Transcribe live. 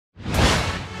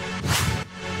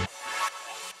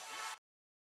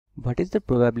What is the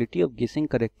probability of guessing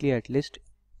correctly at least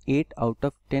 8 out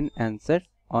of 10 answer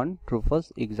on true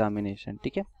false examination.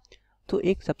 ठीक है, तो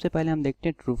एक सबसे पहले हम देखते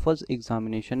हैं ट्रू फॉल्स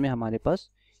एग्जामिनेशन में हमारे पास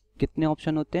कितने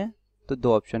ऑप्शन होते हैं। तो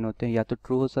दो ऑप्शन होते हैं, या तो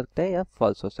ट्रू हो सकता है या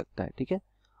फॉल्स हो सकता है। ठीक है,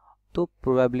 तो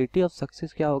प्रोबेबिलिटी ऑफ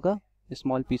सक्सेस क्या होगा,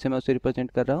 स्मॉल पी से मैं उसे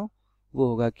रिप्रेजेंट कर रहा हूँ, वो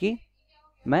होगा कि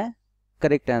मैं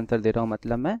करेक्ट आंसर दे रहा हूँ,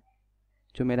 मतलब मैं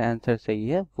जो मेरा आंसर सही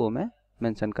है वो मैं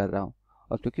मेंशन कर रहा हूँ।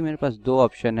 और क्योंकि मेरे पास दो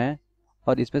ऑप्शन है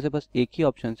और इसमें से बस एक ही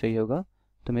ऑप्शन सही होगा,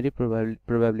 तो मेरी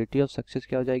प्रोबेबिलिटी ऑफ सक्सेस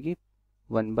क्या हो जाएगी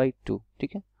 1/2।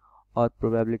 ठीक है, और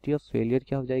प्रोबेबिलिटी ऑफ फेलियर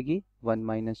क्या हो जाएगी 1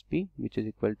 minus P which is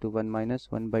equal to 1 minus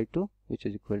 1/2 which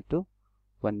is equal to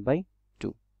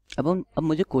 1/2। अब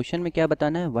मुझे क्वेश्चन में क्या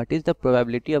बताना है, what is the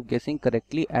probability of गेसिंग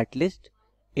correctly at least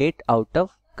 8 out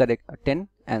of correct 10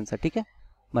 answer. ठीक है,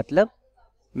 मतलब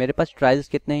मेरे पास ट्रायल्स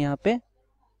कितने हैं यहाँ पे,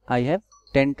 I have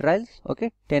 10 trials. Okay,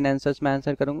 10 answers मैं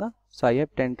आंसर करूंगा, सो आई हैव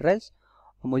 10 ट्रायल्स।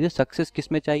 मुझे सक्सेस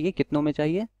किस में चाहिए, कितनों में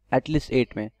चाहिए, एटलीस्ट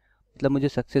 8 में, मतलब मुझे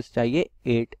सक्सेस चाहिए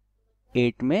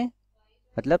 8 में,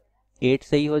 मतलब 8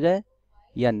 सही हो जाए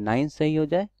या 9 सही हो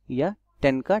जाए या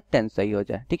 10 का 10 सही हो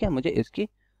जाए। ठीक है, मुझे इसकी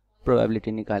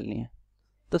प्रोबेबिलिटी निकालनी है।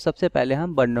 तो सबसे पहले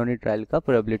हम बर्नौली ट्रायल का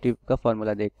प्रोबेबिलिटी का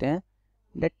फॉर्मूला देखते हैं,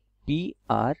 that P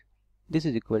R this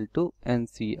is equal to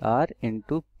NCR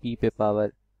into P पे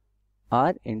पावर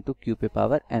R इंटू क्यू पे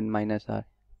पावर N माइनस R।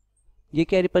 ये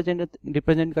क्या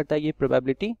रिप्रेजेंट करता है, ये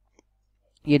प्रोबेबिलिटी,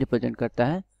 ये रिप्रेजेंट करता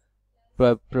है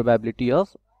प्रोबेबिलिटी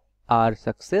ऑफ R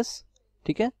सक्सेस।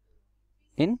 ठीक है,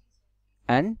 इन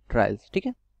एन ट्रायल्स। ठीक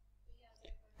है,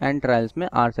 एन ट्रायल्स में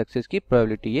R सक्सेस की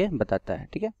प्रोबेबिलिटी ये बताता है।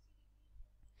 ठीक है,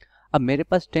 अब मेरे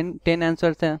पास 10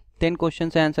 आंसर्स हैं, 10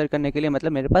 क्वेश्चन है आंसर करने के लिए,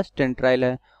 मतलब मेरे पास 10 ट्रायल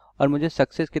है और मुझे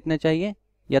सक्सेस कितने चाहिए,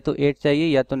 या तो 8 चाहिए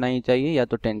या तो 9 चाहिए या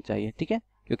तो 10 चाहिए। ठीक है,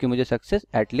 क्योंकि मुझे सक्सेस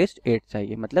एटलीस्ट 8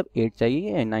 चाहिए, मतलब 8 चाहिए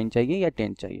या 9 चाहिए या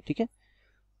 10 चाहिए। ठीक है,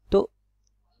 तो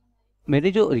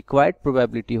मेरी जो रिक्वायर्ड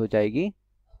प्रोबेबिलिटी हो जाएगी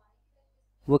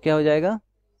वो क्या हो जाएगा,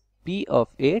 P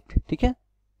ऑफ 8। ठीक है,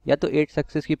 या तो 8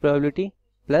 सक्सेस की प्रोबेबिलिटी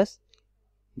प्लस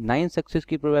 9 सक्सेस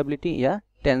की प्रोबेबिलिटी या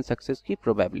 10 सक्सेस की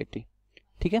प्रोबेबिलिटी।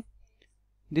 ठीक है,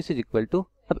 दिस इज इक्वल टू,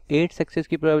 अब 8 सक्सेस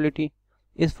की प्रोबेबिलिटी,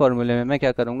 इस फॉर्मूले में मैं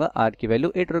क्या करूंगा, R की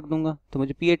वैल्यू 8 रख दूंगा, तो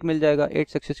मुझे P8 मिल जाएगा, 8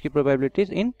 सक्सेस की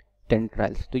प्रोबेबिलिटीज इन 10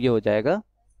 ट्रायल्स। तो ये हो जाएगा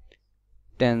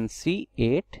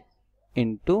 10C8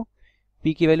 इंटू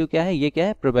P की वैल्यू क्या है, ये क्या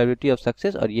है प्रोबेबिलिटी ऑफ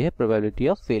सक्सेस और ये है प्रोबेबिलिटी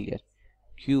ऑफ फेलियर।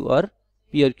 Q और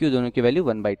P और Q दोनों की वैल्यू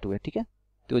 1/2 है। ठीक है,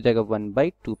 तो हो जाएगा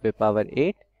 1/2 पे पावर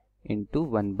 8 इंटू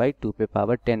 1/2 पे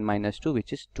power 10 minus 2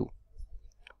 which is 2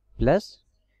 plus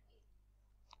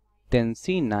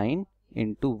 10C9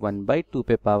 into 1/2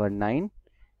 पे power 9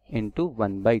 into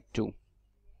 1/2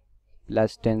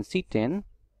 plus 10C10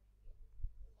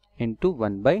 into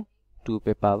 1/2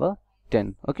 पे power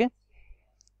 10। Okay,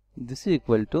 this is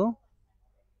equal to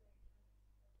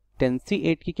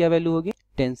 10C8 की क्या वैल्यू होगी,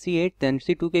 10C8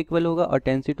 10C2 के इक्वल होगा और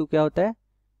 10C2 क्या होता है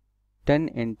 10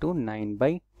 इंटू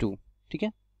 9/2। ठीक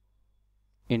है,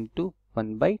 इंटू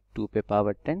 1/2 पे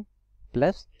पावर 10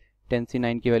 प्लस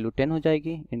 10C9 की वैल्यू 10 हो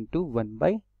जाएगी इंटू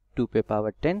 1/2 पे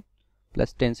पावर 10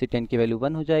 प्लस 10C10 की वैल्यू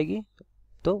 1 हो जाएगी,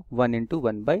 तो 1 इंटू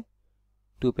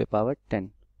 1/2 पे power 10।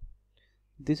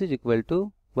 This is equal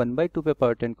to 1/2 पे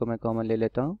पावर 10 को मैं कॉमन ले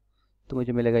लेता हूँ, तो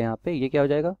मुझे मिलेगा यहाँ पे, ये क्या हो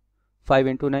जाएगा 5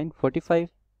 into 9 45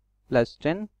 plus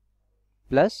 10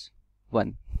 plus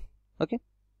 1। Okay,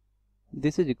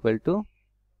 this is equal to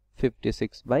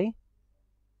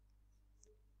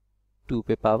 56/2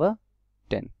 पे power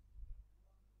 10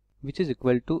 which is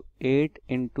equal to 8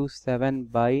 into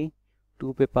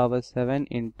 7/2 पे पावर 7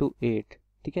 इंटू 8।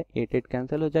 ठीक है, 8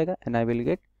 कैंसिल हो जाएगा एंड आई विल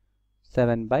गेट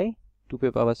 7/2 पे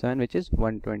power 7 which is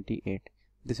 128।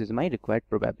 This is my required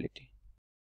probability.